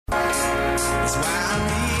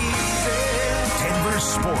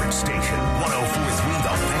Station 104.3 The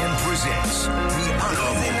Fan presents the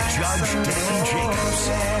Honorable Judge Dan Jacobs.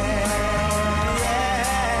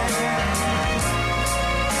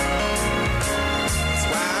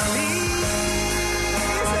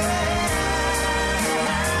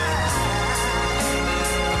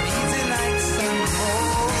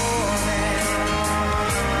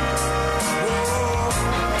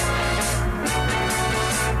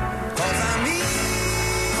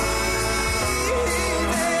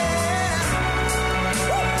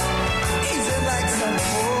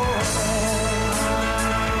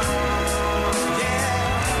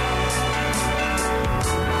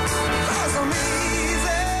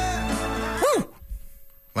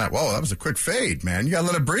 Whoa, that was a quick fade, man. You got to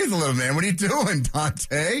let it breathe a little, man. What are you doing,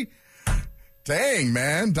 Dante? Dang,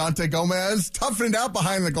 man. Dante Gomez toughened out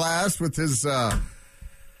behind the glass with his, I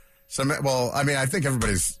think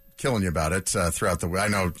everybody's killing you about it throughout the week. I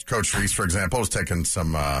know Coach Reese, for example, was taking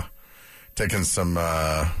some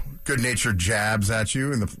good-natured jabs at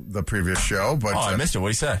you in the previous show. But I missed it. What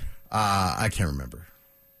did he say? I can't remember.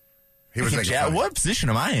 He was making fun. What position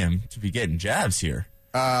am I in to be getting jabs here?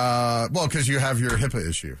 Because you have your HIPAA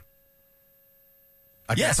issue.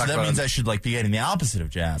 So that means I should be getting the opposite of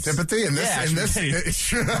jabs. Sympathy in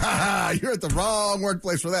this. You're at the wrong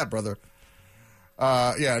workplace for that, brother.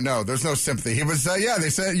 There's no sympathy. He was. They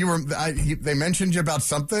said you were. They mentioned you about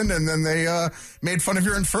something, and then they made fun of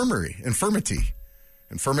your infirmity. I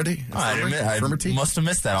must have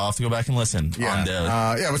missed that. I'll have to go back and listen.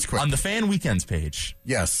 Yeah, it was quick. On the Fan Weekends page.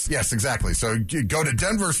 Yes, exactly. So go to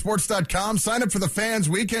denversports.com, sign up for the Fans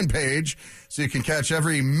Weekend page so you can catch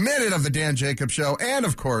every minute of the Dan Jacobs Show, and,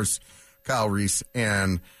 of course, Kyle Reese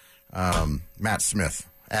and Matt Smith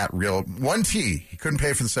at Real 1T. He couldn't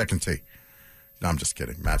pay for the second T. No, I'm just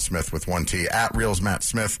kidding. Matt Smith with 1T at Reals Matt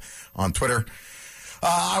Smith on Twitter.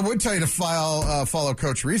 I would tell you to follow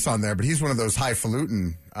Coach Reese on there, but he's one of those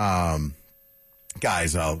highfalutin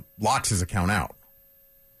guys. Locks his account out,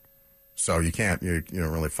 so you can't you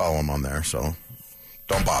don't really follow him on there. So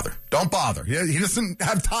don't bother. He doesn't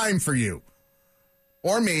have time for you,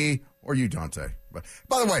 or me, or you, Dante. But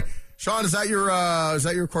by the way, Sean, is that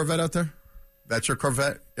your Corvette out there? That's your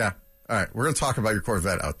Corvette? Yeah. All right, we're gonna talk about your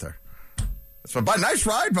Corvette out there. But nice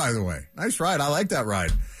ride, by the way. Nice ride. I like that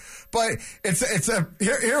ride. But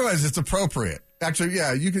it's appropriate. Actually,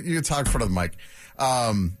 yeah, you can talk in front of the mic.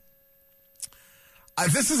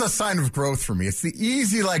 This is a sign of growth for me. It's the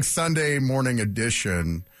easy, Sunday morning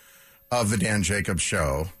edition of the Dan Jacobs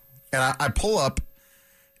Show. And I pull up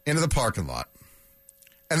into the parking lot,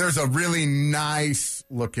 and there's a really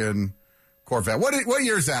nice-looking Corvette. What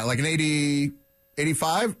year is that? Like an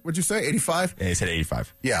 85? Would you say 85? Yeah, he said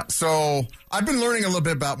 85. Yeah. So I've been learning a little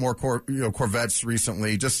bit about more Corvettes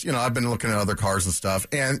recently. Just I've been looking at other cars and stuff,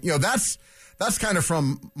 and that's kind of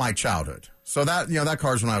from my childhood. So that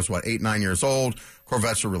car's when I was 8, 9 years old.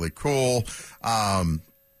 Corvettes are really cool, and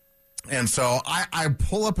so I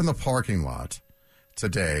pull up in the parking lot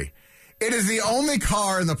today. It is the only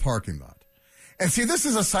car in the parking lot, and see, this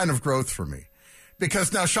is a sign of growth for me,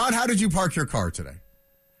 because now, Sean, how did you park your car today?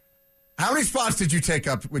 How many spots did you take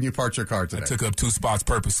up when you parked your car today? I took up 2 spots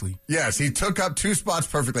purposely. Yes, he took up 2 spots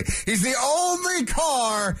perfectly. He's the only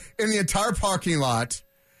car in the entire parking lot,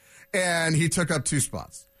 and he took up 2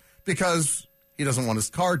 spots because he doesn't want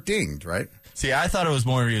his car dinged, right? See, I thought it was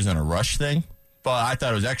more of he was in a rush thing, but I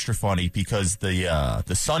thought it was extra funny because the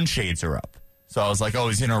sunshades are up. So I was like,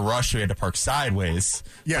 he's in a rush, so he had to park sideways.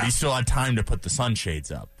 Yeah. But he still had time to put the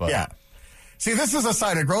sunshades up. But yeah. See, this is a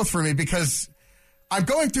sign of growth for me because I'm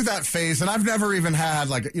going through that phase, and I've never even had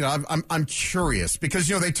I'm curious because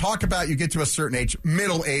they talk about you get to a certain age,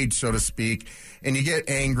 middle age, so to speak, and you get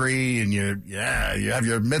angry and you have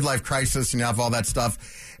your midlife crisis and you have all that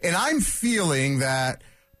stuff, and I'm feeling that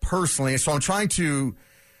personally. So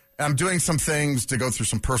I'm doing some things to go through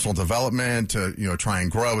some personal development to try and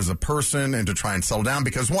grow as a person and to try and settle down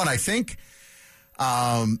because one, I think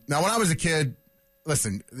now when I was a kid,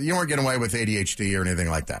 listen, you weren't getting away with ADHD or anything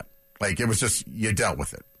like that. It was just, you dealt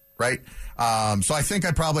with it, right? So I think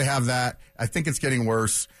I probably have that. I think it's getting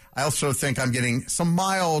worse. I also think I'm getting some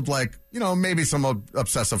mild, maybe some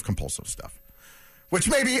obsessive compulsive stuff, which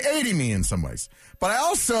may be aiding me in some ways. But I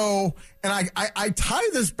also, and I tie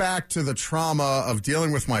this back to the trauma of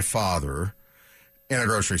dealing with my father in a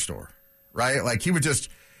grocery store, right? He would just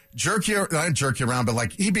not jerk you around,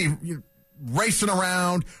 but he'd be racing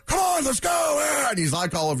around. Come on, let's go. And he's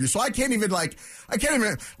like all over you. So I can't even get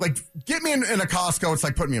me in a Costco. It's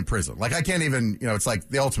like putting me in prison. I can't even, it's like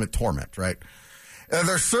the ultimate torment, right?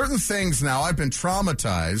 There's certain things now I've been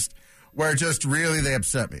traumatized where just really they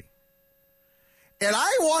upset me. And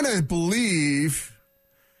I want to believe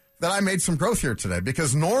that I made some growth here today,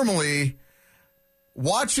 because normally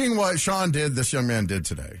watching what Sean did, this young man did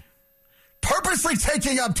today, purposely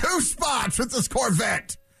taking up 2 spots with this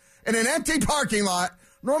Corvette in an empty parking lot,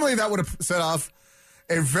 normally that would have set off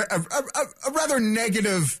a rather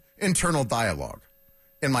negative internal dialogue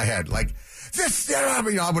in my head. Like, this, I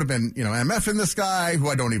would have been, MFing this guy who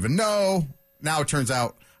I don't even know. Now it turns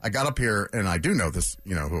out I got up here and I do know this,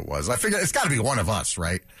 who it was. I figured it's got to be one of us,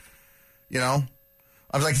 right?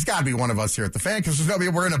 I was like, it's got to be one of us here at the Fan, because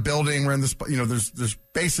we're in a building, we're in this, there's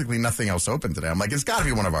basically nothing else open today. I'm like, it's got to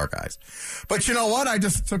be one of our guys. But you know what? I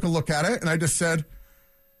just took a look at it and I just said,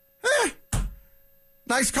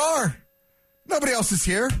 nice car. Nobody else is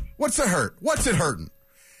here. What's it hurt? What's it hurting?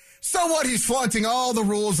 So what? He's flaunting all the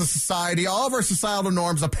rules of society. All of our societal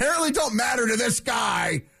norms apparently don't matter to this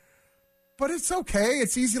guy. But it's okay.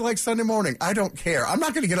 It's easy like Sunday morning. I don't care. I'm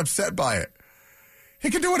not going to get upset by it. He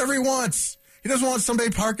can do whatever he wants. He doesn't want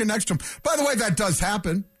somebody parking next to him. By the way, that does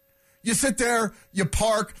happen. You sit there, you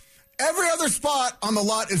park. Every other spot on the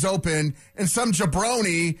lot is open, and some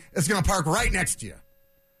jabroni is going to park right next to you.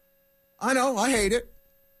 I know. I hate it.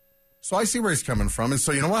 So I see where he's coming from. And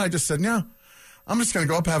so, you know what? I just said, no. I'm just going to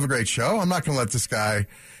go up and have a great show. I'm not going to let this guy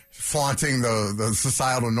flaunting the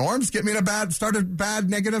societal norms get me in start a bad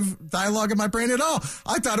negative dialogue in my brain at all.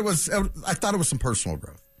 I thought it was some personal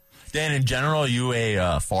growth. Dan, in general, are you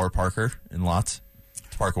a forward parker in lots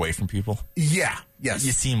to park away from people? Yeah. Yes.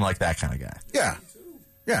 You seem like that kind of guy. Yeah.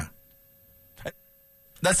 Yeah.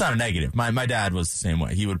 That's not a negative. My dad was the same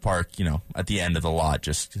way. He would park, at the end of the lot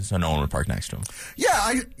just so no one would park next to him. Yeah.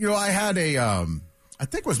 I had I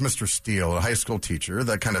think it was Mr. Steele, a high school teacher,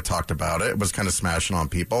 that kind of talked about it. It was kind of smashing on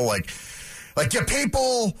people. Like you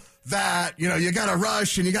people that, you got to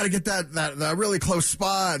rush and you got to get that really close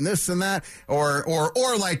spot and this and that. Or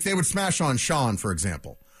like they would smash on Sean, for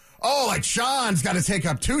example. Oh, like Sean's got to take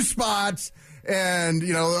up 2 spots and,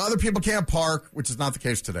 other people can't park, which is not the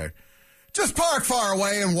case today. Just park far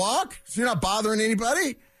away and walk so you're not bothering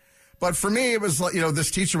anybody. But for me, it was like, this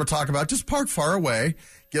teacher would talk about just park far away,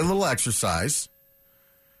 get a little exercise.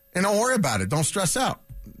 And don't worry about it. Don't stress out.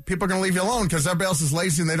 People are going to leave you alone because everybody else is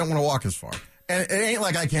lazy and they don't want to walk as far. And it ain't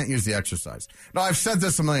like I can't use the exercise. Now, I've said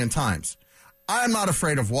this a million times. I'm not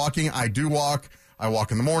afraid of walking. I do walk. I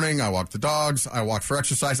walk in the morning. I walk the dogs. I walk for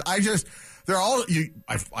exercise. I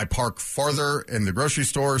park farther in the grocery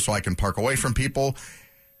store so I can park away from people.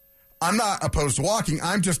 I'm not opposed to walking.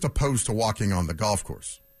 I'm just opposed to walking on the golf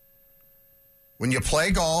course. When you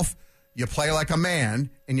play golf, you play like a man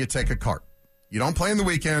and you take a cart. You don't play on the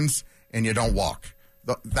weekends, and you don't walk.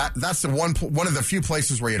 That's the one of the few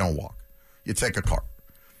places where you don't walk. You take a cart.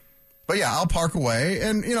 But, yeah, I'll park away,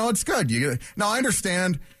 and, it's good. Now, I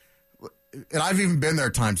understand, and I've even been there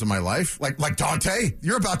times in my life, like Dante,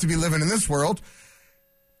 you're about to be living in this world.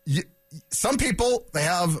 Some people, they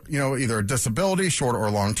have, either a disability, short or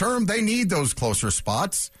long term. They need those closer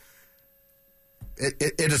spots.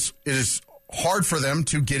 It is hard for them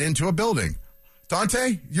to get into a building.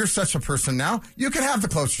 Dante, you're such a person now. You can have the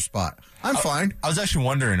closer spot. I'm fine. I was actually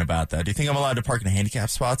wondering about that. Do you think I'm allowed to park in handicap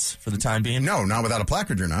spots for the time being? No, not without a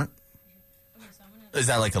placard, you're not. Is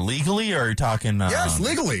that like illegally, or are you talking? Yes,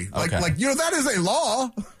 legally. Okay. That is a law.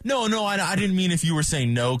 No, I didn't mean if you were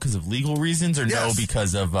saying no because of legal reasons or no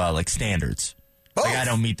because of standards. Both. Like I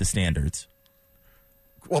don't meet the standards.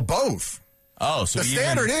 Well, both. Oh, so the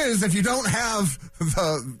standard is if you don't have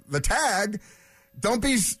the tag, don't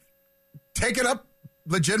be taking up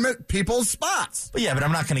legitimate people's spots. But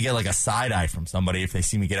I'm not going to get like a side eye from somebody if they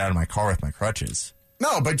see me get out of my car with my crutches.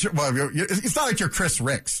 No, but it's not like you're Chris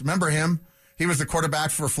Ricks. Remember him? He was the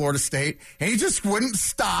quarterback for Florida State, and he just wouldn't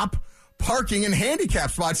stop parking in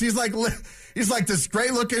handicap spots. He's like this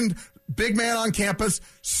great-looking big man on campus,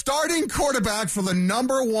 starting quarterback for the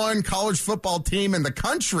 #1 college football team in the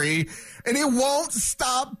country, and he won't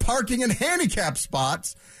stop parking in handicap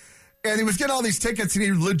spots. And he was getting all these tickets, and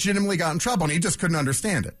he legitimately got in trouble, and he just couldn't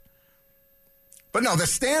understand it. But no, the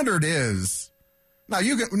standard is now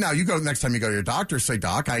you go next time you go to your doctor, say,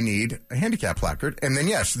 Doc, I need a handicap placard, and then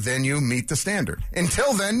then you meet the standard.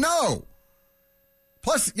 Until then, no.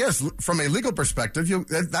 Plus, yes, from a legal perspective,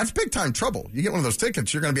 that's big time trouble. You get one of those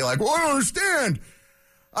tickets, you're going to be like, well, I don't understand.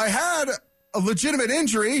 I had a legitimate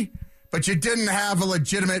injury, but you didn't have a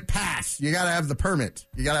legitimate pass. You got to have the permit.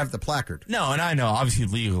 You got to have the placard. No, and I know, obviously,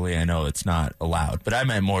 legally, I know it's not allowed. But I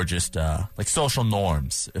meant more just, like, social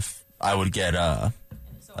norms. If I would get, I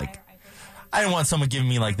didn't want someone giving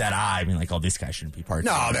me, like, that eye. I mean, like, oh, this guy shouldn't be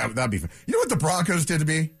parking. No, that'd be fun. You know what the Broncos did to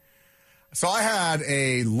me? So I had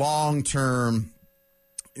a long-term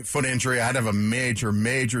foot injury. I had to have a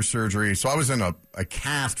major surgery. So I was in a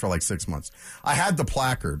cast for like 6 months. I had the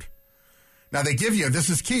placard. Now they give you, this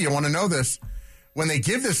is key, you want to know this. When they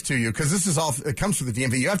give this to you, because this is all, it comes with the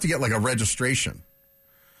DMV, you have to get like a registration.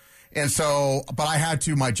 And so, but I had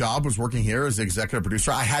to, my job was working here as the executive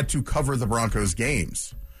producer. I had to cover the Broncos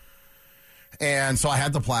games. And so I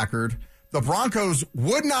had the placard. The Broncos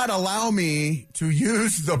would not allow me to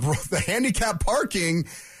use the handicap parking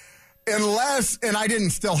unless, and I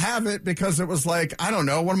didn't still have it because it was like, I don't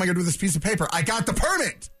know, what am I going to do with this piece of paper? I got the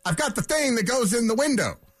permit. I've got the thing that goes in the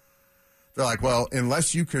window. They're like, well,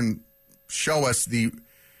 unless you can show us the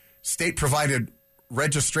state-provided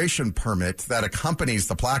registration permit that accompanies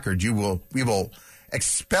the placard, we will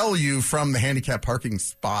expel you from the handicap parking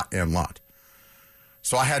spot and lot.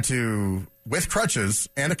 So I had to, with crutches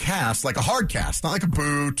and a cast, like a hard cast, not like a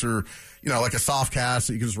boot or, like a soft cast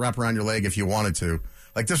that you can just wrap around your leg if you wanted to.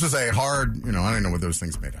 Like this was a hard, I don't know what those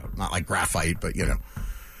things made out of. Not like graphite, but,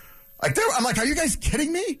 Like I'm like, are you guys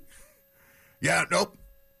kidding me? Yeah, nope.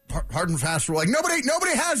 Hard and fast rule. Like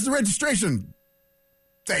nobody has the registration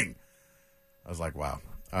thing. I was like, wow.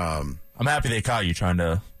 I'm happy they caught you trying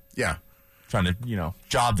to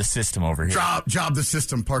job the system over here. Job the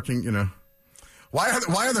system parking, Why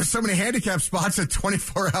are there so many handicap spots at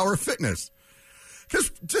 24-hour fitness?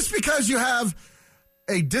 Because just because you have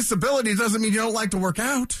a disability doesn't mean you don't like to work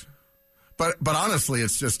out. But honestly,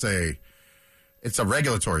 it's just a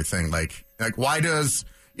regulatory thing. Like why does,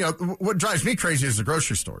 what drives me crazy is the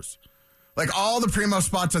grocery stores. Like all the primo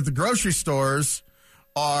spots at the grocery stores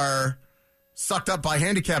are sucked up by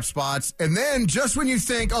handicap spots. And then just when you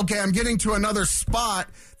think, okay, I'm getting to another spot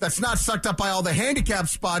that's not sucked up by all the handicap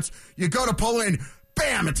spots, you go to pull in,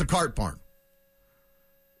 bam, it's a cart barn.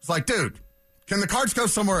 It's like, dude, can the carts go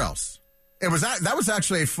somewhere else? That was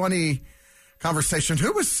actually a funny conversation.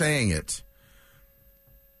 Who was saying it?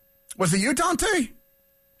 Was it you, Dante?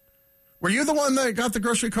 Were you the one that got the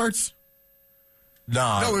grocery carts?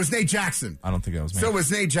 No, it was Nate Jackson. I don't think that was me. So it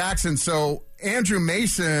was Nate Jackson. So Andrew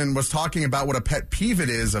Mason was talking about what a pet peeve it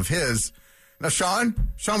is of his. Now, Sean,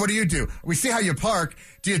 what do? We see how you park.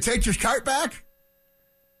 Do you take your cart back?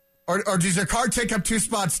 Or does your cart take up 2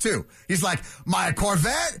 spots too? He's like, my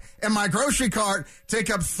Corvette and my grocery cart take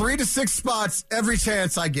up 3 to 6 spots every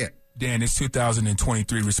chance I get. Dan, it's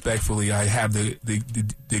 2023. Respectfully, I have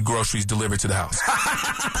the groceries delivered to the house.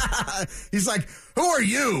 He's like, who are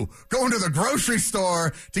you going to the grocery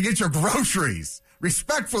store to get your groceries?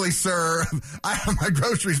 Respectfully, sir, I have my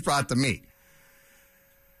groceries brought to me.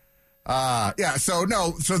 So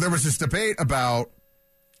there was this debate about,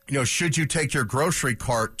 should you take your grocery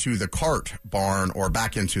cart to the cart barn or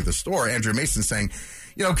back into the store? Andrew Mason saying,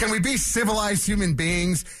 can we be civilized human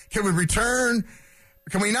beings? Can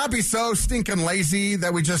we not be so stinking lazy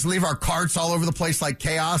that we just leave our carts all over the place like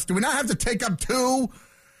chaos? Do we not have to take up two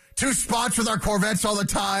spots with our Corvettes all the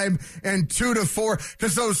time and 2 to 4?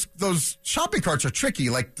 Because those shopping carts are tricky.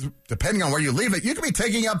 Like, depending on where you leave it, you could be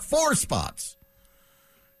taking up 4 spots,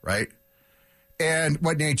 right? And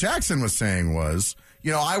what Nate Jackson was saying was,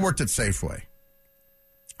 I worked at Safeway.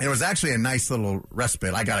 And it was actually a nice little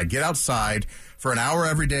respite. I got to get outside for an hour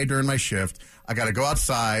every day during my shift. I got to go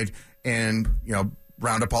outside and,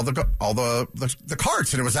 round up all the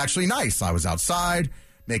carts, and it was actually nice. I was outside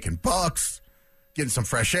making bucks, getting some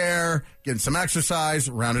fresh air, getting some exercise,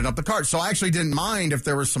 rounding up the carts. So I actually didn't mind if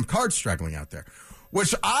there was some carts straggling out there,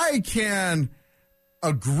 which I can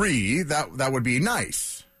agree that would be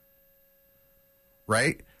nice,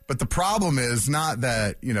 right? But the problem is not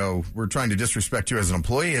that, we're trying to disrespect you as an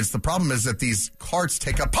employee. The problem is that these carts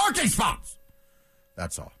take up parking spots.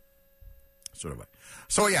 That's all. Sort of way.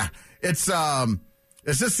 So yeah, it's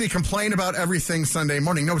is this the complain about everything Sunday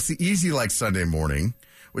morning? No, it's the easy like Sunday morning,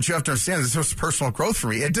 which you have to understand. This was personal growth for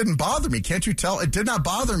me. It didn't bother me. Can't you tell? It did not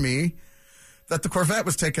bother me that the Corvette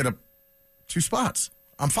was taking up 2 spots.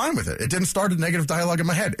 I'm fine with it. It didn't start a negative dialogue in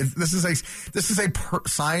my head. This is a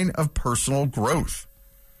sign of personal growth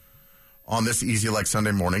on this easy like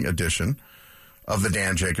Sunday morning edition of the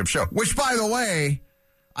Dan Jacobs Show, which, by the way,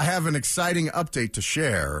 I have an exciting update to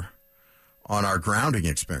share on our grounding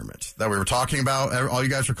experiment that we were talking about. All you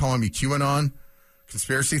guys were calling me QAnon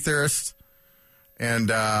conspiracy theorists.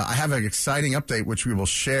 And I have an exciting update, which we will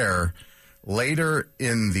share later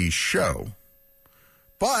in the show.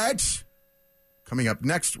 But coming up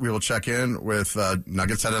next, we will check in with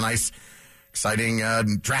Nuggets had a nice, exciting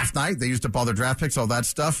draft night. They used up all their draft picks, all that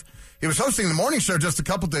stuff. He was hosting the morning show just a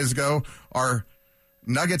couple days ago. Our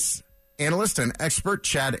Nuggets analyst and expert,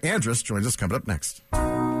 Chad Andrus, joins us coming up next.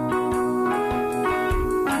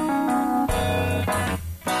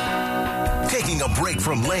 Taking taking a break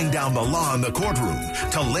from laying down the law in the courtroom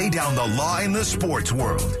to lay down the law in the sports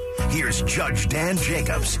world. Here's Judge Dan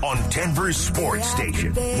Jacobs on Denver's sports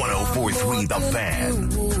station, 104.3 The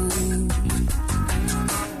Fan.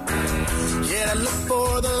 Yeah, look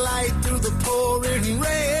for the light through the pouring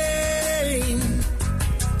rain.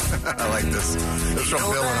 I like this. This is from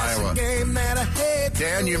Bill in Iowa.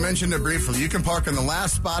 Dan, you mentioned it briefly. You can park in the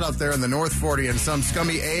last spot out there in the North 40, and some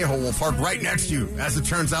scummy a-hole will park right next to you. As it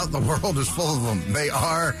turns out, the world is full of them. They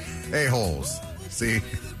are a-holes. See,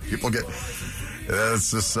 people get...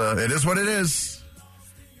 It's just, it is what it is.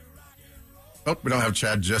 Oh, we don't have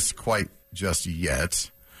Chad just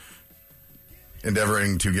yet.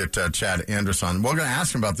 Endeavoring to get Chad Andrus. We're going to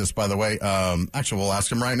ask him about this, by the way. Actually, we'll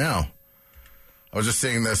ask him right now. I was just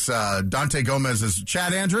seeing this. Dante Gomez is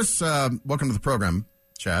Chad Andrus. Welcome to the program,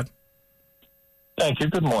 Chad. Thank you.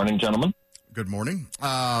 Good morning, gentlemen. Good morning.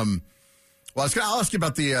 I'll ask you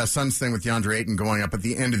about the Suns thing with DeAndre Ayton going up at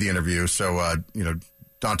the end of the interview. So,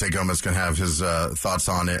 Dante Gomez can have his thoughts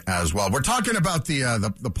on it as well. We're talking about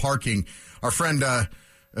the parking. Our friend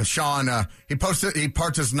Sean, he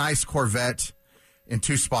parked his nice Corvette in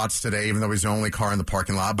 2 spots today, even though he's the only car in the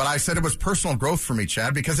parking lot. But I said it was personal growth for me,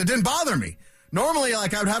 Chad, because it didn't bother me. Normally, I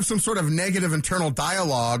would have some sort of negative internal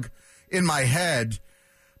dialogue in my head,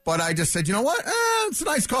 but I just said, you know what? It's a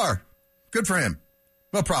nice car. Good for him.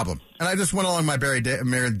 No problem. And I just went along my merry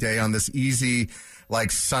day on this easy,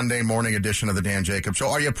 Sunday morning edition of the Dan Jacobs Show.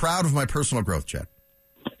 Are you proud of my personal growth, Chad?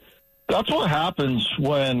 That's what happens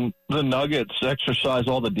when the Nuggets exercise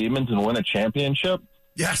all the demons and win a championship.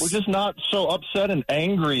 Yes. We're just not so upset and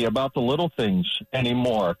angry about the little things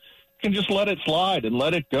anymore. You can just let it slide and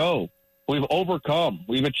let it go. We've overcome.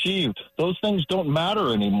 We've achieved. Those things don't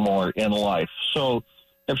matter anymore in life. So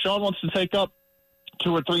if Sean wants to take up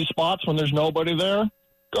 2 or 3 spots when there's nobody there,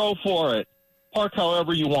 go for it. Park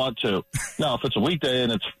however you want to. Now, if it's a weekday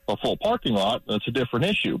and it's a full parking lot, that's a different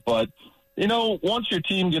issue. But, once your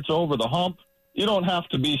team gets over the hump, you don't have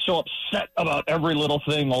to be so upset about every little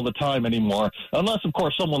thing all the time anymore. Unless, of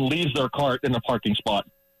course, someone leaves their cart in the parking spot.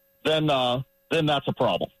 Then that's a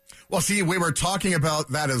problem. Well, see, we were talking about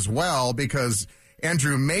that as well because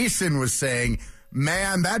Andrew Mason was saying,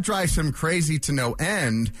 man, that drives him crazy to no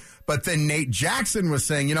end. But then Nate Jackson was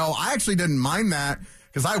saying, I actually didn't mind that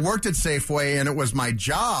because I worked at Safeway and it was my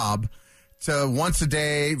job to once a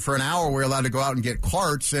day for an hour, we're allowed to go out and get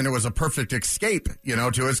carts, and it was a perfect escape,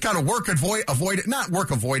 it's kind of work not work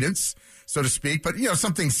avoidance, so to speak, but,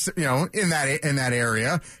 something, in that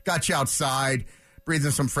area, got you outside, breathing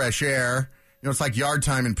some fresh air. It's like yard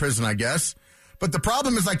time in prison, I guess. But the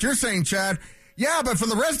problem is, like you're saying, Chad, yeah, but for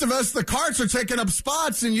the rest of us, the carts are taking up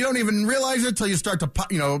spots, and you don't even realize it till you start to,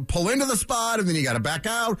 pull into the spot, and then you got to back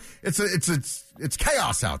out. It's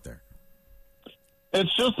chaos out there.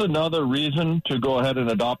 It's just another reason to go ahead and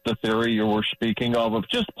adopt the theory you were speaking of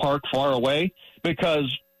just park far away,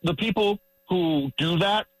 because the people who do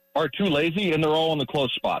that are too lazy, and they're all in the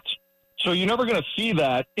close spots. So you're never going to see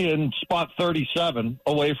that in spot 37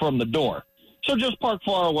 away from the door. So just park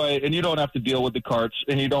far away, and you don't have to deal with the carts,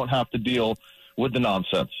 and you don't have to deal with the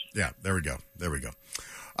nonsense. Yeah, there we go.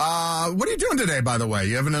 What are you doing today, by the way?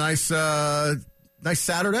 You having a nice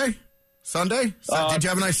Saturday? Sunday? Did you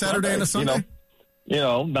have a nice Saturday and a Sunday?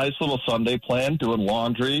 Nice little Sunday plan, doing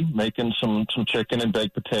laundry, making some chicken and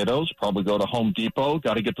baked potatoes, probably go to Home Depot.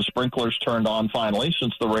 Got to get the sprinklers turned on finally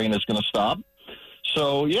since the rain is going to stop.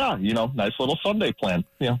 So, yeah, nice little Sunday plan.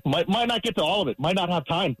 Might not get to all of it. Might not have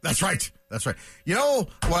time. That's right. You know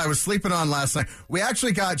what I was sleeping on last night? We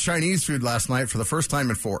actually got Chinese food last night for the first time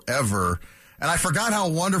in forever. And I forgot how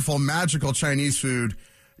wonderful, magical Chinese food,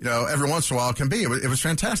 every once in a while can be. It was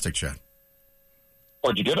fantastic, Chad.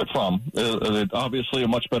 Where'd you get it from? Obviously a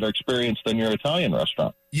much better experience than your Italian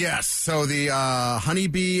restaurant. Yes. So the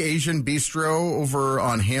Honeybee Asian Bistro over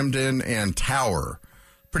on Hamden and Tower.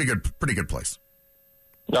 Pretty good place.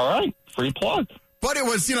 All right. Free plug. But it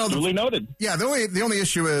was, duly noted. Yeah. The only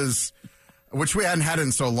issue is, which we hadn't had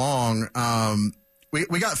in so long,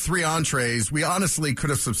 we got 3 entrees. We honestly could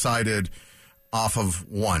have subsided off of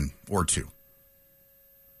 1 or 2.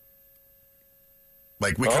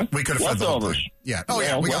 We could have fed the whole thing. Yeah. Oh,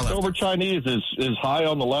 yeah. We got leftover Chinese is high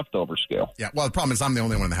on the leftover scale. Yeah. Well, the problem is I'm the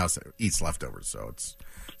only one in the house that eats leftovers, so it's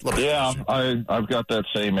a little bit. Yeah, I've got that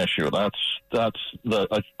same issue.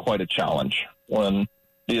 That's quite a challenge when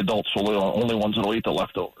the adults are the only ones that will eat the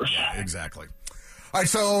leftovers. Yeah, exactly. All right,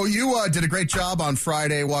 so you did a great job on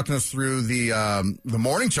Friday walking us through the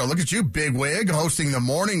morning show. Look at you, big wig, hosting the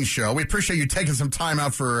morning show. We appreciate you taking some time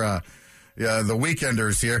out for the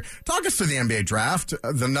weekenders here. Talk us through the NBA draft.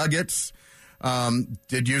 The Nuggets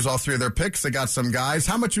did use all three of their picks. They got some guys.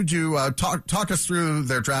 How much would you talk us through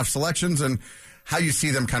their draft selections and how you see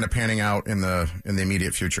them kind of panning out in the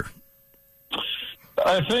immediate future?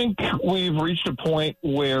 I think we've reached a point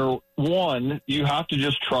where, one, you have to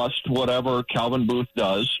just trust whatever Calvin Booth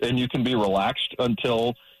does, and you can be relaxed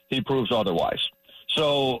until he proves otherwise.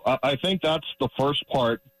 So I think that's the first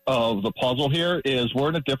part of the puzzle here is we're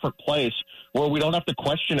in a different place where we don't have to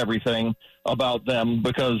question everything about them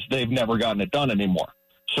because they've never gotten it done anymore.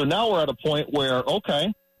 So now we're at a point where,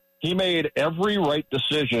 okay, he made every right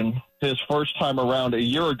decision his first time around a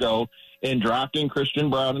year ago in drafting Christian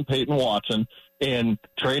Brown and Peyton Watson, in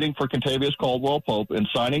trading for Kentavious Caldwell-Pope, and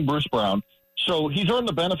signing Bruce Brown. So he's earned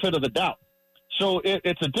the benefit of the doubt. So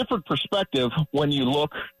it's a different perspective when you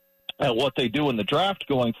look at what they do in the draft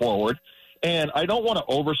going forward. And I don't want to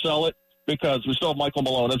oversell it because we still have Michael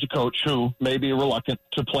Malone as a coach who may be reluctant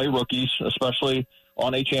to play rookies, especially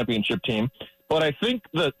on a championship team. But I think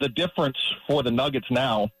that the difference for the Nuggets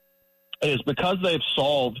now is because they've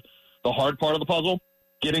solved the hard part of the puzzle,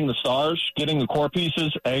 getting the stars, getting the core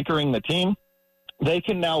pieces, anchoring the team, they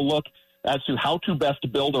can now look as to how to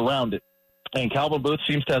best build around it. And Calvin Booth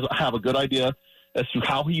seems to have a good idea as to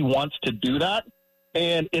how he wants to do that.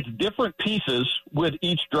 And it's different pieces with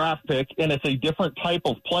each draft pick, and it's a different type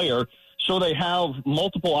of player, so they have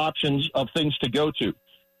multiple options of things to go to.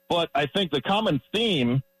 But I think the common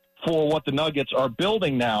theme for what the Nuggets are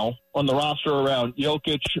building now on the roster around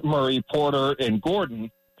Jokic, Murray, Porter, and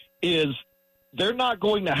Gordon is they're not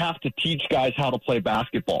going to have to teach guys how to play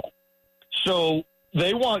basketball. So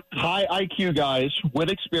they want high IQ guys with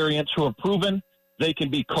experience who have proven they can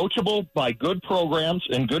be coachable by good programs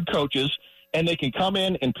and good coaches, and they can come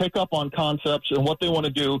in and pick up on concepts and what they want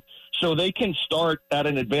to do so they can start at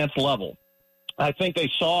an advanced level. I think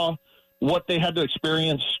they saw what they had to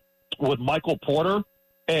experience with Michael Porter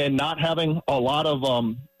and not having a lot of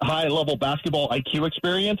high-level basketball IQ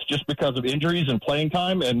experience just because of injuries and playing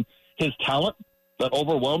time and his talent that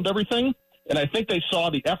overwhelmed everything. And I think they saw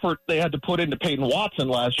the effort they had to put into Peyton Watson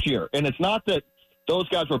last year. And it's not that those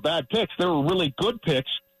guys were bad picks. They were really good picks,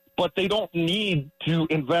 but they don't need to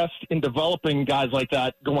invest in developing guys like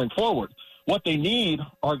that going forward. What they need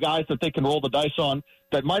are guys that they can roll the dice on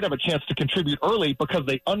that might have a chance to contribute early because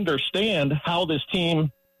they understand how this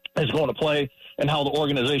team is going to play and how the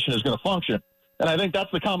organization is going to function. And I think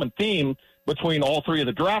that's the common theme between all three of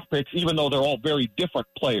the draft picks, even though they're all very different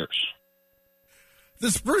players.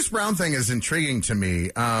 This Bruce Brown thing is intriguing to me.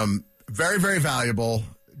 Very, very valuable.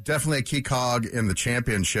 Definitely a key cog in the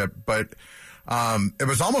championship. But it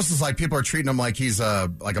was almost as like people are treating him like he's a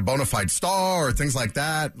bona fide star or things like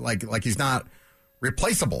that. Like he's not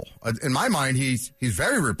replaceable. In my mind, he's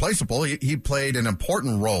very replaceable. He played an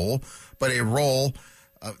important role, but a role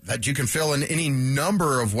that you can fill in any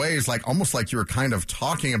number of ways, like almost like you were kind of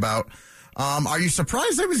talking about. Are you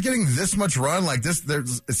surprised that he was getting this much run like this?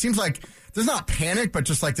 It seems like there's not panic, but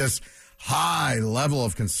just like this high level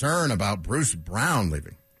of concern about Bruce Brown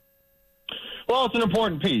leaving. Well, it's an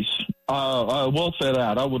important piece. I will say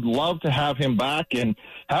that. I would love to have him back. And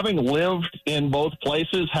having lived in both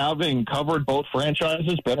places, having covered both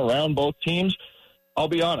franchises, been around both teams, I'll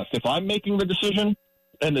be honest. If I'm making the decision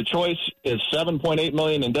and the choice is $7.8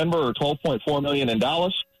 million in Denver or $12.4 million in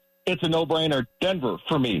Dallas, it's a no-brainer Denver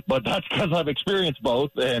for me. But that's because I've experienced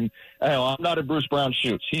both, and I'm not in Bruce Brown's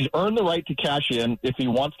shoes. He's earned the right to cash in if he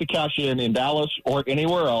wants to cash in Dallas or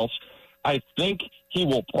anywhere else. I think he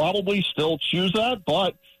will probably still choose that,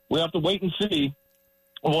 but we have to wait and see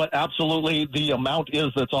what absolutely the amount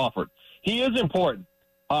is that's offered. He is important.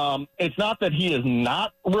 It's not that he is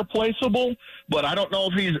not replaceable, but I don't know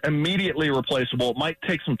if he's immediately replaceable. It might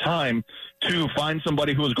take some time to find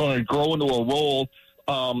somebody who is going to grow into a role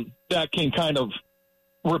that can kind of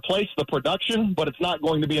replace the production, but it's not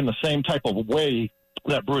going to be in the same type of way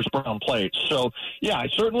that Bruce Brown played. So, yeah, I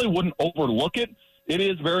certainly wouldn't overlook it. It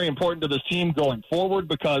is very important to this team going forward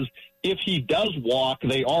because if he does walk,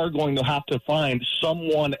 they are going to have to find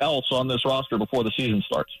someone else on this roster before the season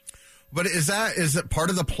starts. But is it part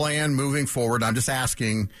of the plan moving forward? I'm just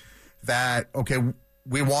asking that, okay,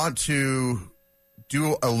 we want to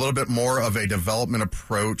do a little bit more of a development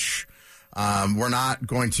approach. We're not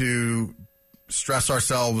going to stress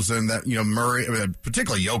ourselves in that, Murray,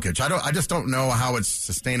 particularly Jokic. I just don't know how it's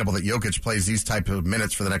sustainable that Jokic plays these type of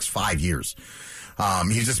minutes for the next 5 years.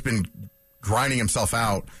 He's just been grinding himself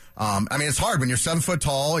out. It's hard when you're 7 foot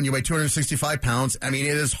tall and you weigh 265 pounds. It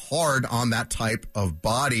is hard on that type of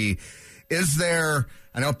body. Is there,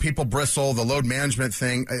 I know people bristle the load management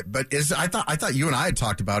thing, but I thought you and I had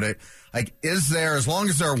talked about it. Like, is there, as long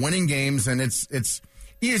as there are winning games and it's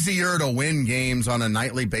easier to win games on a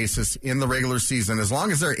nightly basis in the regular season. As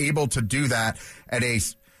long as they're able to do that at a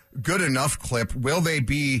good enough clip, will they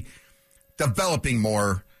be developing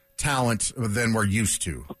more talent than we're used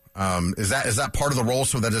to? Is that part of the role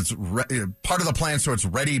so that it's part of the plan so it's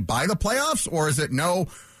ready by the playoffs? Or is it no,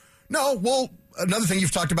 well, another thing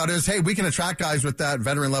you've talked about is, hey, we can attract guys with that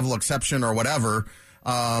veteran level exception or whatever.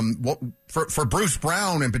 For Bruce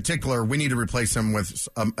Brown in particular, we need to replace him with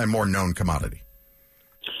a more known commodity.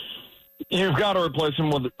 You've got to replace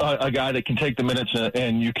him with a guy that can take the minutes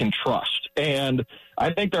and you can trust. And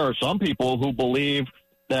I think there are some people who believe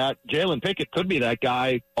that Jalen Pickett could be that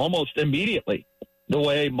guy almost immediately, the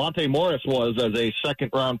way Monte Morris was as a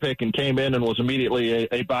second-round pick and came in and was immediately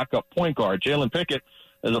a backup point guard. Jalen Pickett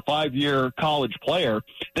is a 5-year college player.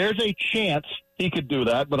 There's a chance he could do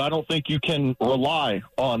that, but I don't think you can rely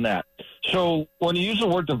on that. So when you use the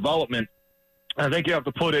word development, I think you have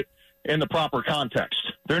to put it in the proper context.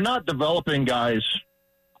 They're not developing guys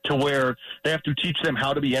to where they have to teach them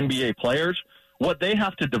how to be NBA players. What they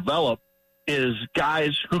have to develop is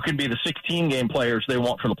guys who can be the 16-game players they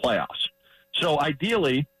want for the playoffs. So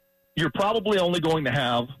ideally, you're probably only going to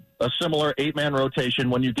have a similar 8-man rotation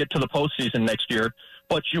when you get to the postseason next year,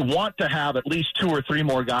 but you want to have at least 2 or 3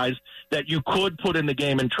 more guys that you could put in the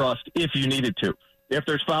game and trust if you needed to. If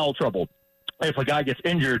there's foul trouble, if a guy gets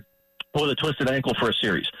injured with a twisted ankle for a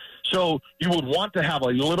series. So you would want to have a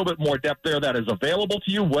little bit more depth there that is available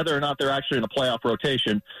to you, whether or not they're actually in a playoff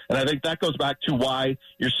rotation. And I think that goes back to why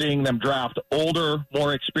you're seeing them draft older,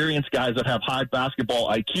 more experienced guys that have high basketball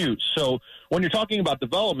IQs. So when you're talking about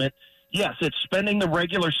development, yes, it's spending the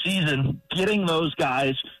regular season getting those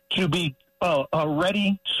guys to be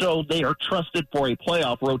ready so they are trusted for a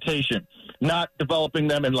playoff rotation, not developing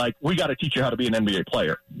them and we got to teach you how to be an NBA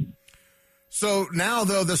player. So now,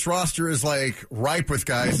 though, this roster is ripe with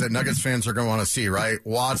guys that Nuggets fans are going to want to see, right?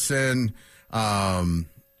 Watson,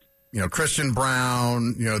 Christian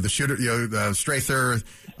Brown, the shooter, Strather.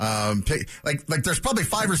 There's probably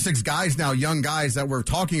 5 or 6 guys now, young guys that we're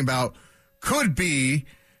talking about could be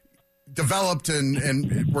developed,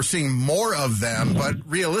 and we're seeing more of them. But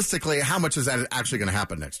realistically, how much is that actually going to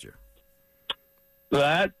happen next year?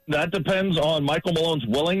 That depends on Michael Malone's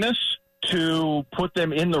willingness to put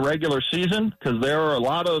them in the regular season, because there are a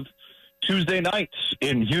lot of Tuesday nights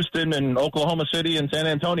in Houston and Oklahoma City and San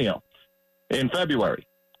Antonio in February.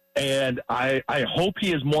 And I hope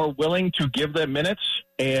he is more willing to give them minutes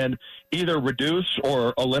and either reduce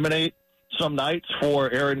or eliminate some nights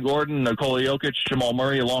for Aaron Gordon, Nikola Jokic, Jamal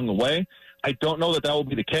Murray along the way. I don't know that will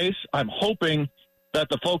be the case. I'm hoping that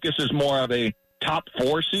the focus is more of a top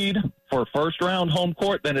 4 seed for first-round home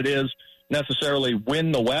court than it is necessarily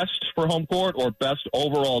win the West for home court or best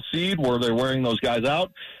overall seed where they're wearing those guys out.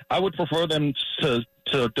 I would prefer them to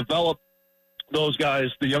develop those guys,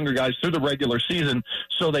 the younger guys, through the regular season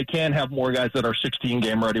so they can have more guys that are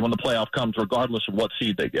 16-game ready when the playoff comes, regardless of what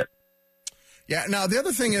seed they get. Yeah, now the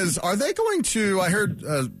other thing is, are they going to, I heard,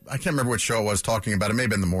 I can't remember what show it was talking about, it may have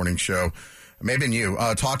been the morning show, maybe in you,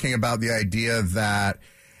 talking about the idea that,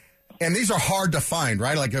 and these are hard to find,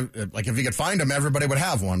 right? Like if you could find them, everybody would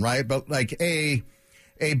have one, right? But a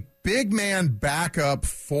big man backup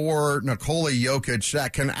for Nikola Jokic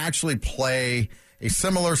that can actually play a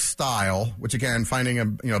similar style, which again, finding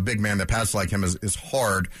a big man that passes like him is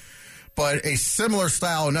hard, but a similar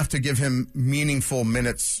style enough to give him meaningful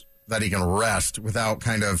minutes that he can rest without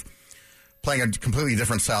kind of playing a completely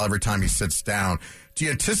different style every time he sits down. Do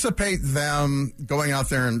you anticipate them going out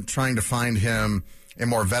there and trying to find him a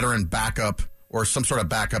more veteran backup or some sort of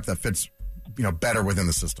backup that fits, better within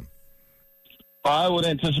the system? I would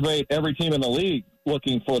anticipate every team in the league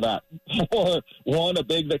looking for that. For one, a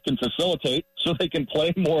big that can facilitate so they can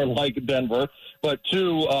play more like Denver, but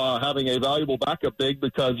 2, having a valuable backup big,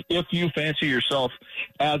 because if you fancy yourself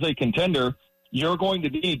as a contender, you're going to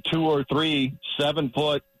need 2 or 3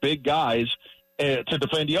 7-foot big guys to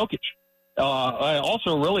defend Jokic.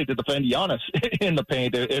 Also, really, to defend Giannis in the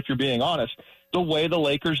paint, if you're being honest, the way the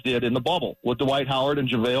Lakers did in the bubble with Dwight Howard and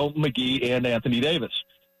JaVale McGee and Anthony Davis.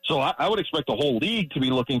 So I would expect the whole league to be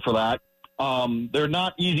looking for that. They're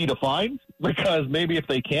not easy to find because maybe if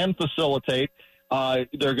they can facilitate,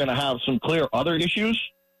 they're going to have some clear other issues,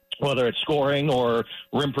 whether it's scoring or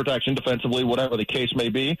rim protection defensively, whatever the case may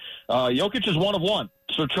be. Jokic is one of one.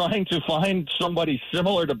 So trying to find somebody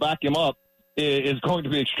similar to back him up is going to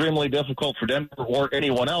be extremely difficult for Denver or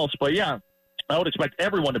anyone else. But, yeah, I would expect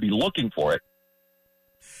everyone to be looking for it.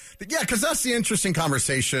 Yeah, because that's the interesting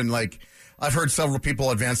conversation. I've heard several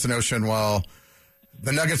people advance the notion, well,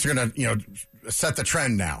 the Nuggets are going to, set the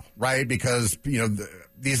trend now, right? Because,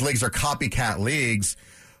 these leagues are copycat leagues.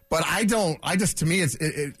 But to me,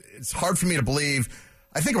 it's hard for me to believe.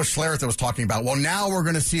 I think it was Schlereth that was talking about, well, now we're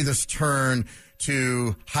going to see this turn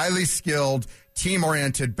to highly skilled,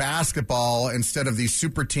 team-oriented basketball instead of these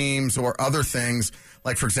super teams or other things.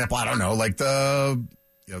 Like, for example, I don't know, like the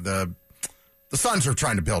Suns are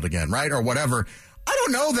trying to build again, right? Or whatever. I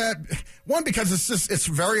don't know that, one, because it's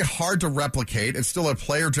very hard to replicate. It's still a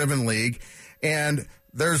player-driven league. And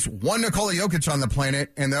there's one Nikola Jokic on the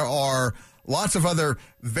planet, and there are lots of other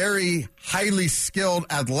very highly skilled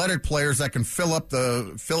athletic players that can fill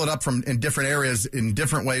it up from in different areas in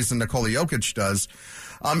different ways than Nikola Jokic does.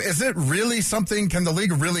 Is it really something? Can the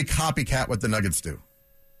league really copycat what the Nuggets do?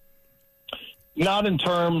 Not in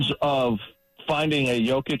terms of finding a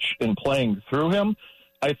Jokic and playing through him.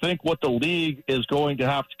 I think what the league is going to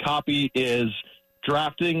have to copy is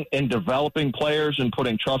drafting and developing players and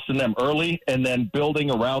putting trust in them early, and then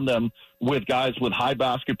building around them with guys with high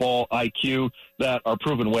basketball IQ that are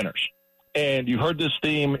proven winners. And you heard this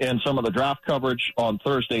theme in some of the draft coverage on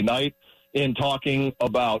Thursday night in talking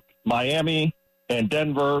about Miami and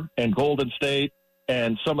Denver and Golden State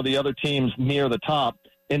and some of the other teams near the top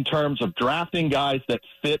in terms of drafting guys that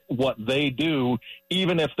fit what they do,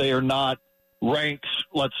 even if they are not ranked,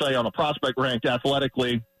 let's say, on a prospect ranked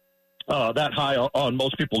athletically that high on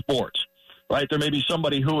most people's boards, right? There may be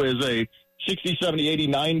somebody who is a 60, 70, 80,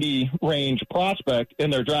 90 range prospect,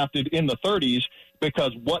 and they're drafted in the 30s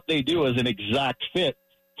because what they do is an exact fit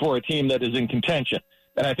for a team that is in contention.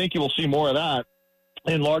 And I think you will see more of that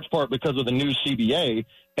in large part because of the new CBA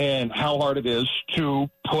and how hard it is to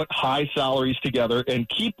put high salaries together and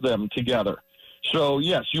keep them together. So,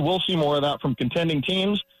 yes, you will see more of that from contending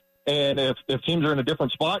teams. And if teams are in a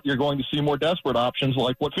different spot, you're going to see more desperate options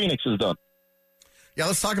like what Phoenix has done. Yeah,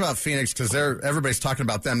 let's talk about Phoenix because everybody's talking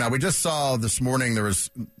about them. Now, we just saw this morning there was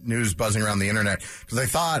news buzzing around the internet because they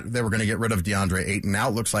thought they were going to get rid of DeAndre Ayton. Now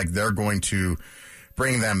it looks like they're going to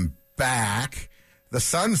bring them back. The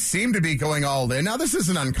Suns seem to be going all in. Now, this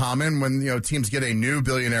isn't uncommon when teams get a new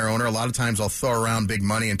billionaire owner. A lot of times they'll throw around big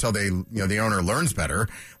money until the owner learns better.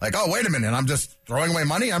 Like, oh, wait a minute, I'm just throwing away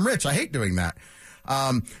money. I'm rich. I hate doing that.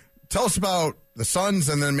 Tell us about the Suns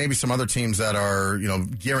and then maybe some other teams that are,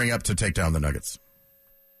 gearing up to take down the Nuggets.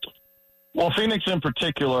 Well, Phoenix in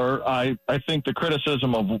particular, I think the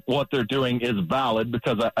criticism of what they're doing is valid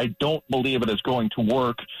because I don't believe it is going to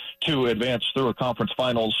work to advance through a conference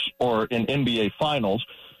finals or an NBA finals.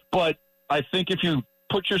 But I think if you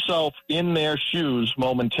put yourself in their shoes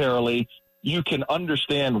momentarily, you can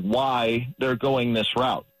understand why they're going this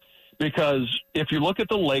route. Because if you look at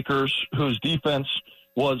the Lakers, whose defense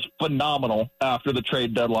was phenomenal after the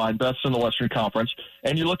trade deadline, best in the Western Conference,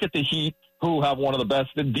 and you look at the Heat, who have one of the best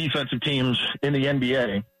defensive teams in the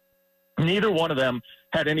NBA, neither one of them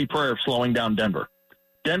had any prayer of slowing down Denver.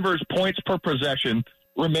 Denver's points per possession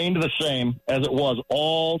remained the same as it was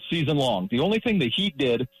all season long. The only thing the Heat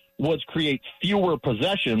did was create fewer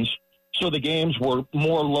possessions, so the games were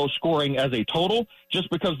more low scoring as a total, just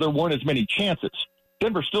because there weren't as many chances.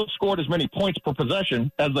 Denver still scored as many points per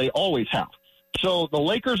possession as they always have. So the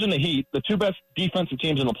Lakers and the Heat, the two best defensive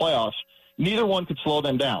teams in the playoffs, neither one could slow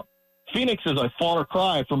them down. Phoenix is a far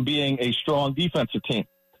cry from being a strong defensive team.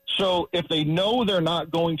 So if they know they're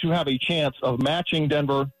not going to have a chance of matching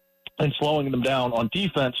Denver and slowing them down on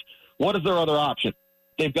defense, what is their other option?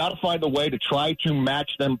 They've got to find a way to try to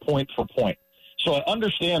match them point for point. So I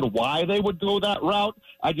understand why they would go that route.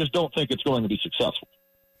 I just don't think it's going to be successful.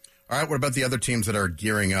 All right, what about the other teams that are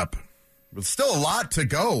gearing up? There's still a lot to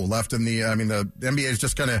go left in the NBA is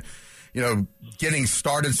just kind of, getting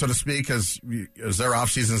started, so to speak, as their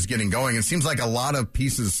offseason is getting going. It seems like a lot of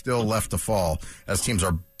pieces still left to fall as teams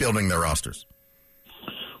are building their rosters.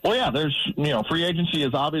 Well, yeah, there's, free agency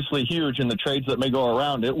is obviously huge in the trades that may go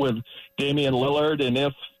around it with Damian Lillard. And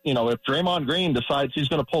if Draymond Green decides he's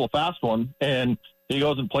going to pull a fast one and he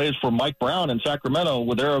goes and plays for Mike Brown in Sacramento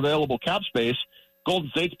with their available cap space, Golden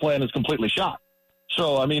State's plan is completely shot.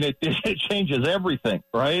 So, it changes everything,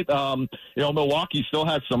 right? Milwaukee still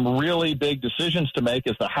has some really big decisions to make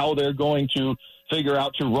as to how they're going to figure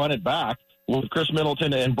out to run it back with Chris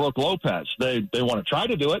Middleton and Brook Lopez. They want to try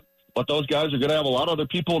to do it, but those guys are going to have a lot of other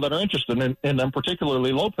people that are interested in them,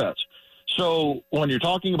 particularly Lopez. So when you're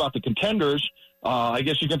talking about the contenders, I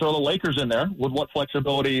guess you can throw the Lakers in there with what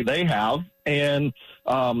flexibility they have. And,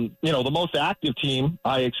 the most active team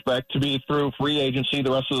I expect to be through free agency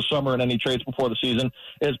the rest of the summer and any trades before the season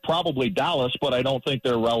is probably Dallas, but I don't think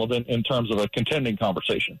they're relevant in terms of a contending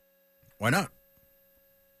conversation. Why not?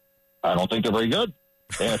 I don't think they're very good.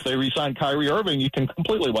 And if they re-sign Kyrie Irving, you can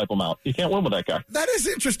completely wipe them out. You can't win with that guy. That is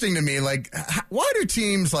interesting to me. Why do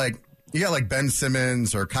teams you got Ben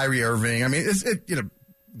Simmons or Kyrie Irving? Is it,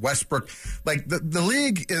 Westbrook. Like, the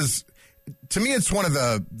league is, to me, it's one of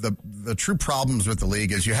the true problems with the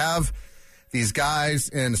league is you have these guys,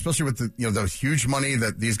 and especially with the huge money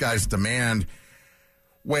that these guys demand,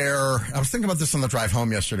 where I was thinking about this on the drive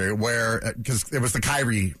home yesterday, where, because it was the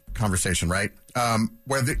Kyrie conversation, right?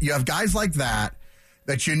 Where you have guys like that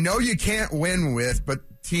you can't win with, but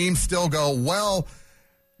teams still go, well,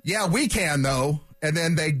 yeah, we can though. And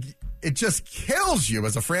then it just kills you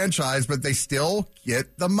as a franchise, but they still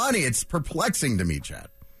get the money. It's perplexing to me, Chad.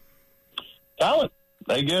 Talent.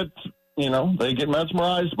 They get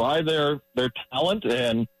mesmerized by their talent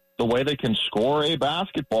and the way they can score a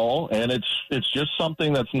basketball, and it's just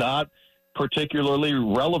something that's not particularly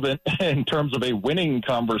relevant in terms of a winning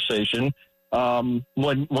conversation when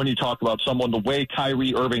you talk about someone the way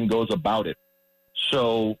Kyrie Irving goes about it.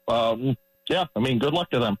 So, good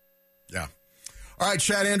luck to them. Yeah. All right,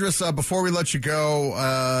 Chad Andrus, before we let you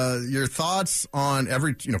go, your thoughts on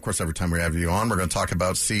every time we have you on, we're going to talk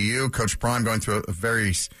about CU. Coach Prime going through a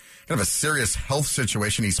very kind of a serious health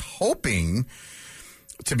situation. He's hoping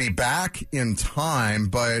to be back in time,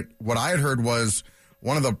 but what I had heard was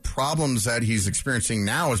one of the problems that he's experiencing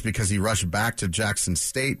now is because he rushed back to Jackson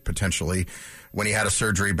State potentially when he had a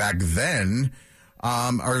surgery back then.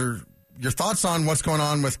 Are your thoughts on what's going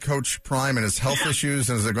on with Coach Prime and his health issues,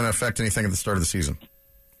 and is it going to affect anything at the start of the season?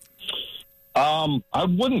 I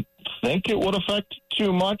wouldn't think it would affect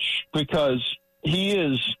too much because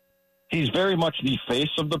he's very much the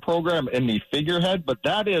face of the program and the figurehead, but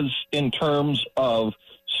that is in terms of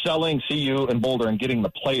selling CU and Boulder and getting the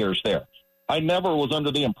players there. I never was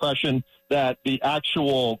under the impression that the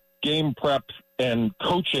actual game prep and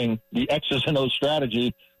coaching, the X's and O's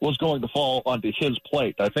strategy, was going to fall onto his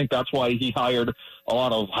plate. I think that's why he hired a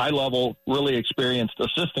lot of high-level, really experienced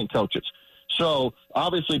assistant coaches. So,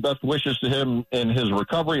 obviously, best wishes to him in his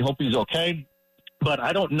recovery. Hope he's okay. But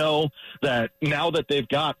I don't know that now that they've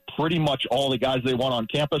got pretty much all the guys they want on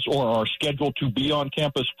campus or are scheduled to be on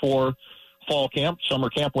campus for fall camp, summer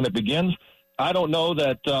camp when it begins, I don't know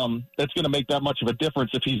that that's going to make that much of a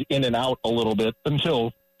difference if he's in and out a little bit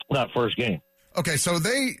until that first game. Okay, so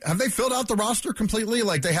have they filled out the roster completely?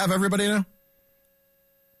 Like they have everybody now?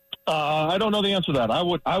 I don't know the answer to that.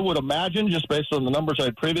 I would imagine, just based on the numbers I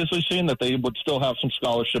had previously seen, that they would still have some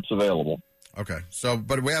scholarships available. Okay, so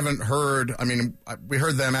but we haven't heard. I mean, we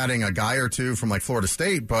heard them adding a guy or two from like Florida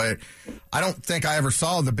State, but I don't think I ever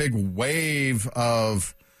saw the big wave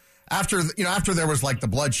of after there was like the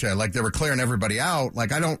bloodshed, like they were clearing everybody out.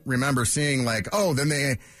 Like I don't remember seeing like, oh,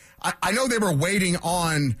 then I know they were waiting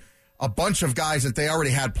on a bunch of guys that they already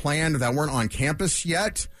had planned that weren't on campus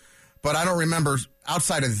yet, but I don't remember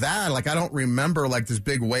outside of that. Like I don't remember like this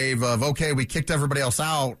big wave of, okay, we kicked everybody else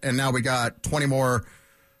out and now we got 20 more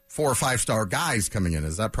 4 or 5 star guys coming in.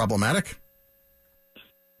 Is that problematic?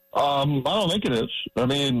 I don't think it is. I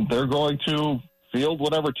mean, they're going to field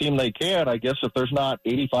whatever team they can. I guess if there's not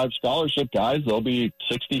 85 scholarship guys, there'll be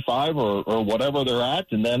 65 or whatever they're at,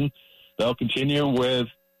 and then they'll continue with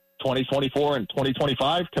 2024 and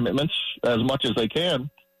 2025 commitments as much as they can.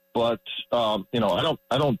 But I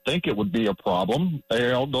don't think it would be a problem.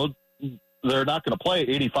 They're not going to play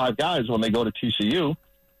 85 guys when they go to TCU.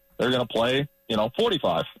 They're going to play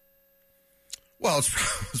 45. Well,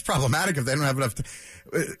 it's problematic if they don't have enough.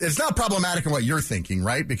 It's not problematic in what you're thinking,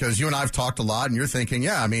 right? Because you and I have talked a lot, and you're thinking,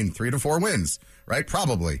 3 to 4 wins, right?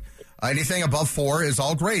 Probably. Anything above 4 is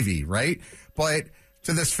all gravy, right? But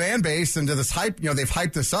to this fan base and to this hype, they've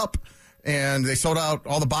hyped this up, and they sold out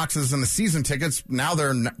all the boxes and the season tickets. Now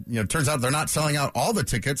turns out they're not selling out all the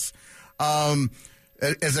tickets.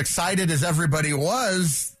 As excited as everybody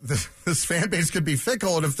was, this fan base could be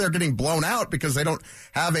fickle, and if they're getting blown out because they don't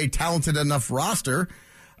have a talented enough roster,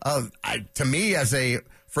 to me,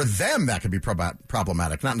 for them, that could be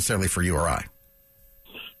problematic, not necessarily for you or I.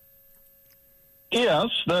 Yes,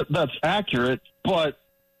 that's accurate, but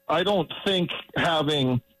I don't think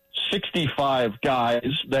having 65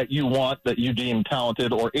 guys that you want, that you deem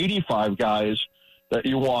talented, or 85 guys that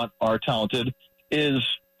you want are talented is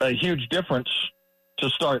a huge difference to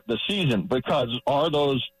start the season, because are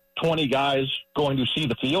those 20 guys going to see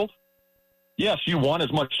the field? Yes, you want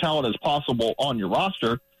as much talent as possible on your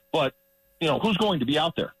roster, but who's going to be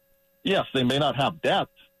out there? Yes, they may not have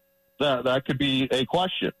depth. That could be a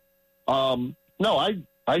question. No,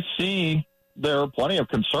 I see there are plenty of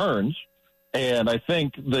concerns, and I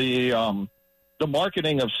think the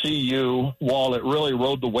marketing of CU, while it really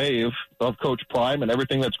rode the wave of Coach Prime and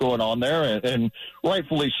everything that's going on there, and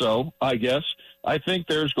rightfully so, I guess, I think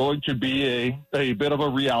there's going to be a bit of a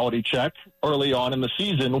reality check early on in the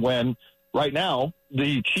season when Right now,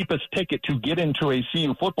 the cheapest ticket to get into a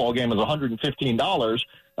CU football game is $115.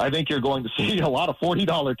 I think you're going to see a lot of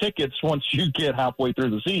 $40 tickets once you get halfway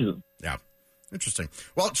through the season. Yeah. Interesting.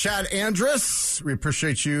 Well, Chad Andrus, we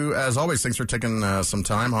appreciate you as always. Thanks for taking some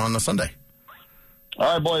time on a Sunday.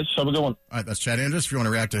 All right, boys. Have a good one. All right, that's Chad Andrus. If you want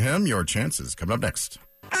to react to him, your chances coming up next.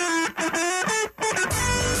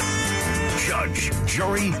 Judge,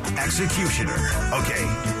 jury, executioner. Okay,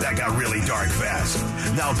 that got really dark fast.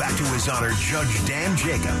 Now back to His Honor Judge Dan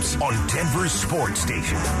Jacobs on Denver's Sports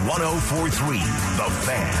Station, 104.3 The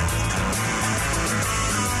Fan.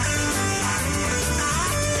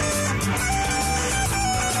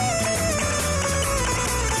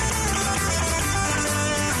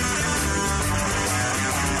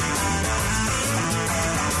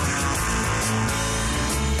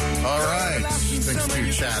 Thanks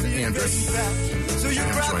to Chad Andrus.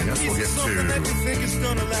 Join us. We'll get to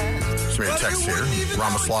a text here.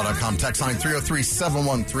 Ramaslaw.com text line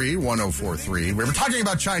 303-713-1043. We were talking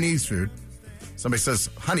about Chinese food. Somebody says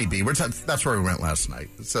Honeybee. That's where we went last night.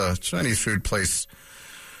 It's a Chinese food place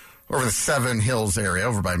over the Seven Hills area,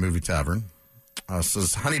 over by Movie Tavern.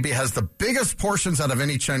 Says Honeybee has the biggest portions out of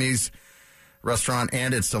any Chinese restaurant,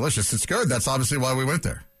 and it's delicious. It's good. That's obviously why we went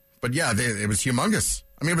there. But yeah, it was humongous.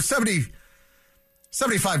 I mean, it was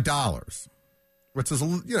 $75, which is,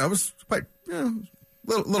 it was quite,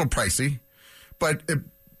 little pricey, but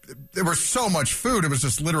there was so much food. It was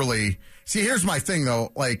just literally, see, here's my thing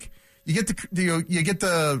though. Like you get the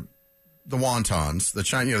wontons, the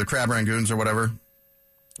China, the crab rangoons or whatever,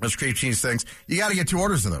 those cream cheese things. You got to get 2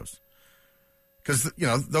 orders of those because,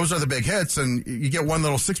 those are the big hits, and you get one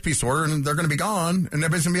little 6-piece order and they're going to be gone and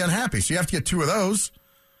everybody's going to be unhappy. So you have to get 2 of those.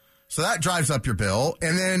 So that drives up your bill.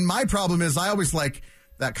 And then my problem is I always like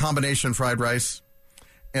that combination fried rice.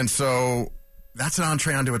 And so that's an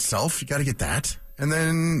entree unto itself. You got to get that. And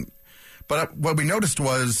then, but what we noticed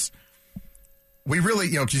was we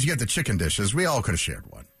really, because you get the chicken dishes, we all could have shared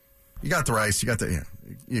one. You got the rice, you could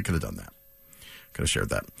have done that. Could have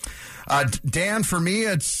shared that. Dan, for me,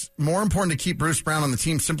 it's more important to keep Bruce Brown on the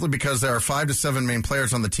team simply because there are 5 to 7 main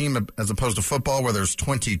players on the team as opposed to football where there's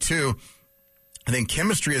 22. I think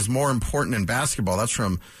chemistry is more important in basketball. That's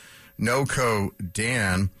from NoCo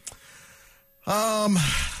Dan.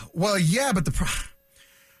 Well, yeah,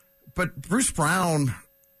 but Bruce Brown,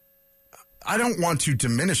 I don't want to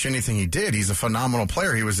diminish anything he did. He's a phenomenal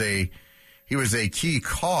player. He was a key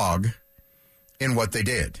cog in what they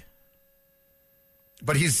did.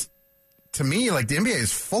 But to me, like the NBA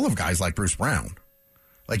is full of guys like Bruce Brown.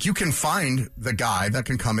 Like you can find the guy that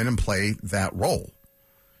can come in and play that role.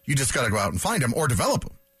 You just got to go out and find him or develop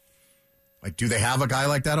him. Like, do they have a guy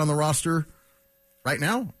like that on the roster right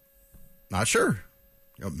now? Not sure.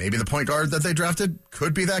 Maybe the point guard that they drafted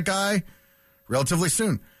could be that guy relatively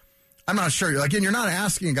soon. I'm not sure. Again, you're not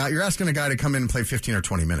asking a guy. You're asking a guy to come in and play 15 or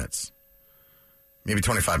 20 minutes. Maybe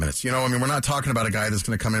 25 minutes. We're not talking about a guy that's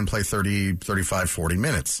going to come in and play 30, 35, 40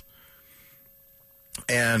 minutes.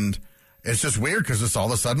 And it's just weird because it's all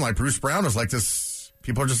of a sudden like Bruce Brown is like this.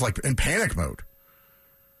 People are just like in panic mode.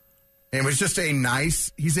 And it was just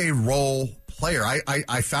he's a role player.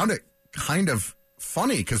 I found it kind of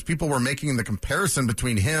funny because people were making the comparison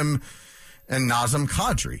between him and Nazem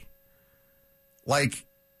Kadri. Like,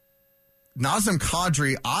 Nazem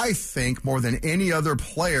Kadri, I think, more than any other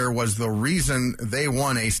player, was the reason they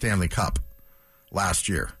won a Stanley Cup last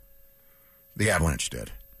year. The Avalanche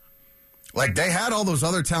did. Like, they had all those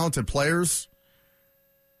other talented players,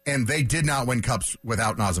 and they did not win cups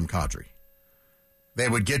without Nazem Kadri. They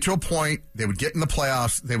would get to a point, they would get in the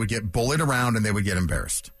playoffs, they would get bullied around, and they would get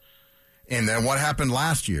embarrassed. And then what happened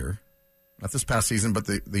last year, not this past season, but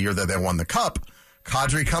the year that they won the cup,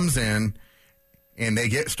 Kadri comes in, and they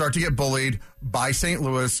start to get bullied by St.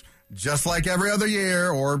 Louis, just like every other year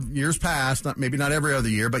or years past, maybe not every other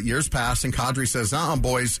year, but years past, and Kadri says,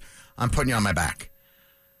 boys, I'm putting you on my back.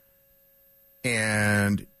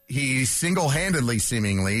 And he single-handedly,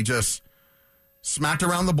 seemingly, just smacked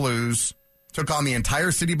around the Blues, took on the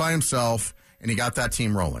entire city by himself, and he got that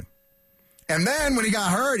team rolling. And then when he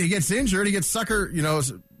got hurt, he gets injured, he gets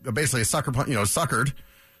basically a suckered,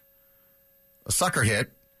 a sucker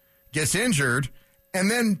hit, gets injured,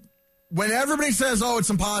 and then when everybody says, it's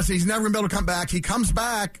impossible, he's never going to be able to come back, he comes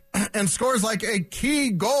back and scores like a key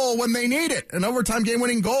goal when they need it, an overtime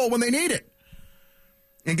game-winning goal when they need it,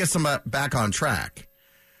 and gets them back on track.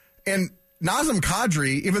 And Nazem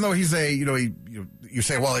Kadri, even though he's you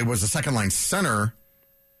say, he was a second-line center,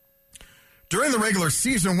 during the regular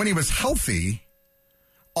season when he was healthy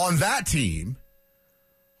on that team,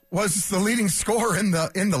 was the leading scorer in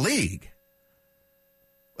the league.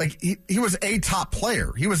 Like, he was a top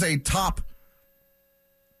player. He was a top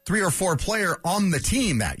 3 or 4 player on the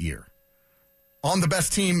team that year, on the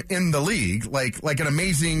best team in the league, like an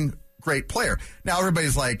amazing, great player. Now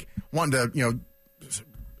everybody's like wanting to,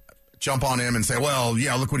 jump on him and say, well,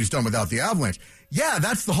 yeah, look what he's done without the Avalanche. Yeah,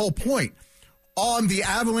 that's the whole point. On the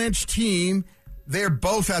Avalanche team, they're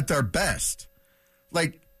both at their best.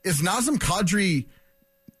 Like, is Nazem Kadri,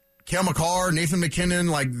 Cale Makar, Nathan MacKinnon,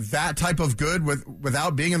 like that type of good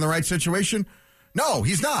without being in the right situation? No,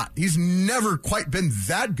 he's not. He's never quite been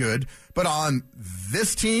that good. But on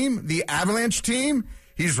this team, the Avalanche team,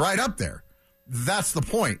 he's right up there. That's the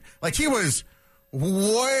point. Like, he was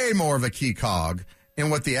way more of a key cog in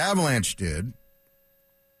what the Avalanche did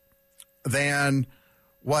than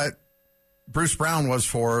what Bruce Brown was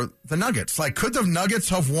for the Nuggets. Like, could the Nuggets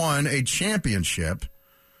have won a championship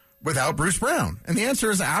without Bruce Brown? And the answer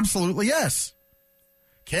is absolutely yes.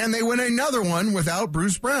 Can they win another one without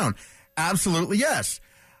Bruce Brown? Absolutely yes.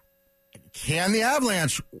 Can the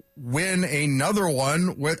Avalanche win another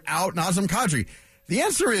one without Nazem Kadri? The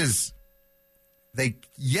answer is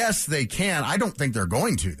yes, they can. I don't think they're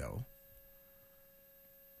going to, though.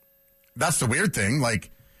 That's the weird thing.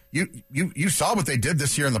 Like, you saw what they did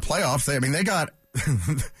this year in the playoffs. They got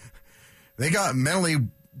they got mentally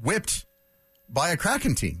whipped by a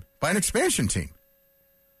Kraken team, by an expansion team.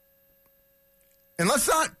 And let's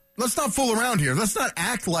not fool around here. Let's not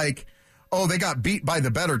act like, oh, they got beat by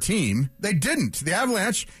the better team. They didn't. The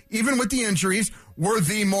Avalanche, even with the injuries, were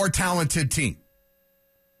the more talented team.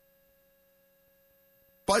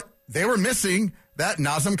 But they were missing that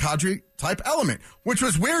Nazem Kadri type element, which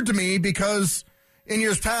was weird to me because in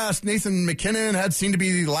years past, Nathan MacKinnon had seemed to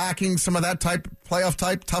be lacking some of that type, playoff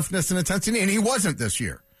type toughness and intensity, and he wasn't this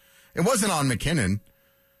year. It wasn't on MacKinnon,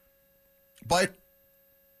 but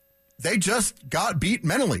they just got beat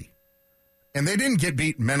mentally, and they didn't get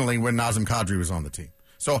beat mentally when Nazem Kadri was on the team.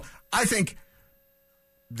 So I think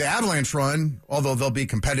the Avalanche run, although they'll be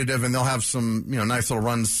competitive and they'll have some nice little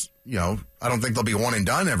runs, I don't think they'll be one and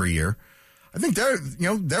done every year. I think their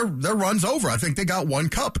run's over. I think they got one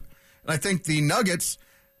cup. And I think the Nuggets,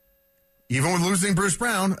 even with losing Bruce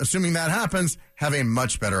Brown, assuming that happens, have a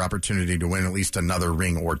much better opportunity to win at least another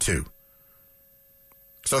ring or two.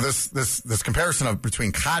 So this comparison of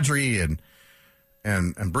between Kadri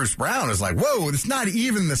and Bruce Brown is like, whoa, it's not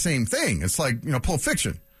even the same thing. It's like, Pulp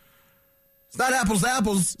Fiction. It's not apples to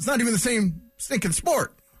apples. It's not even the same stinking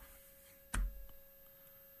sport.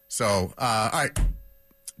 So, all right.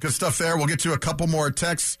 Good stuff there. We'll get to a couple more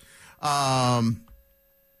texts. Some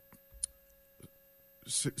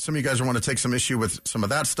of you guys want to take some issue with some of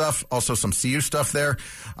that stuff. Also some CU stuff there.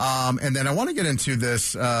 And then I want to get into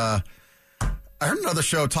this. I heard another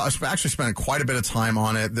show. Actually spent quite a bit of time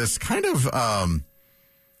on it. This kind of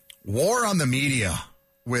war on the media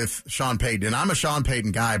with Sean Payton. And I'm a Sean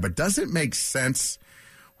Payton guy, but does it make sense?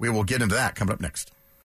 We will get into that coming up next.